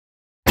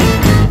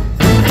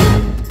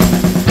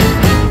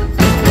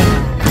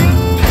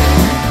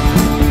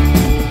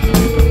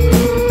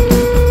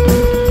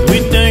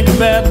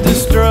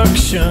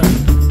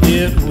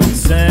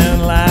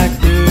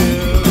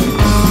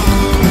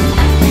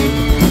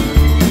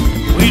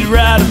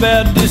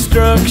about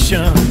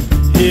destruction,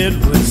 it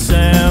would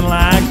sound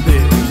like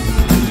this.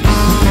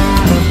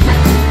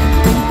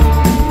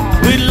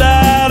 We'd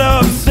light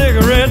up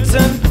cigarettes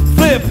and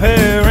flip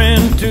hair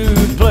into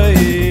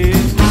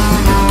place.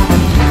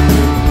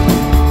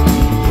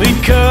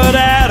 We'd cut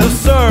out a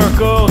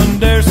circle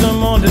and dare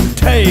someone to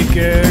take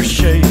our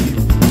shape.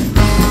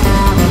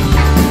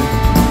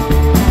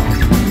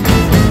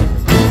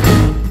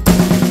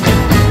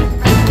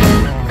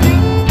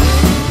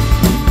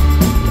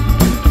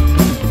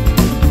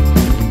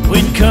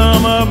 We'd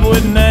come up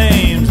with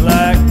names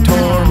like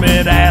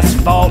Torment,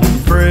 Asphalt, and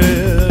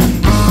Fred.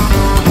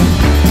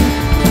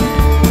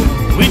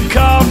 We'd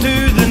call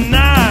to the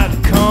night,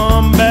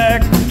 come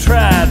back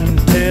tried and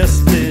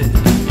tested.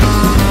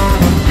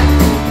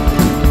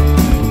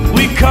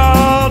 We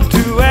called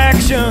to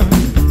action,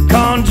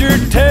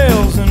 conjured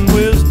tales and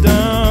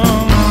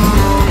wisdom.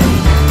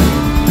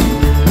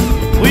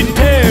 We'd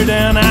tear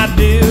down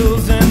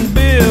ideals and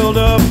build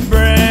up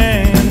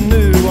brand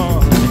new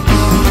ones.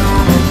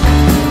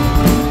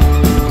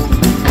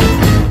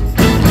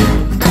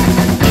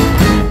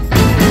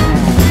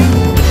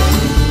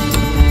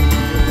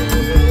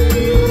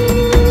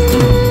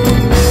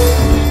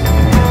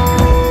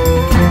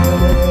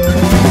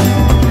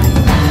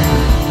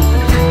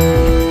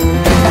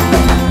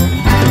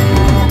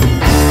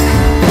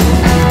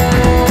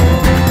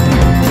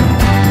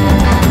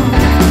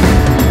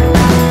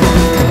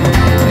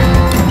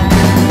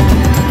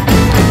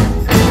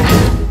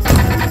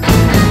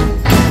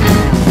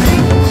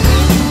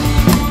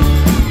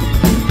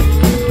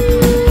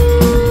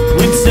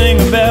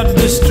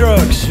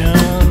 Destruction,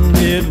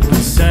 it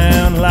would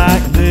sound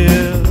like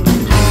this.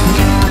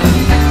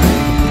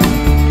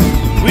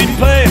 We'd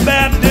play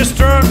about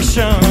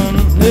destruction,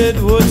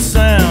 it would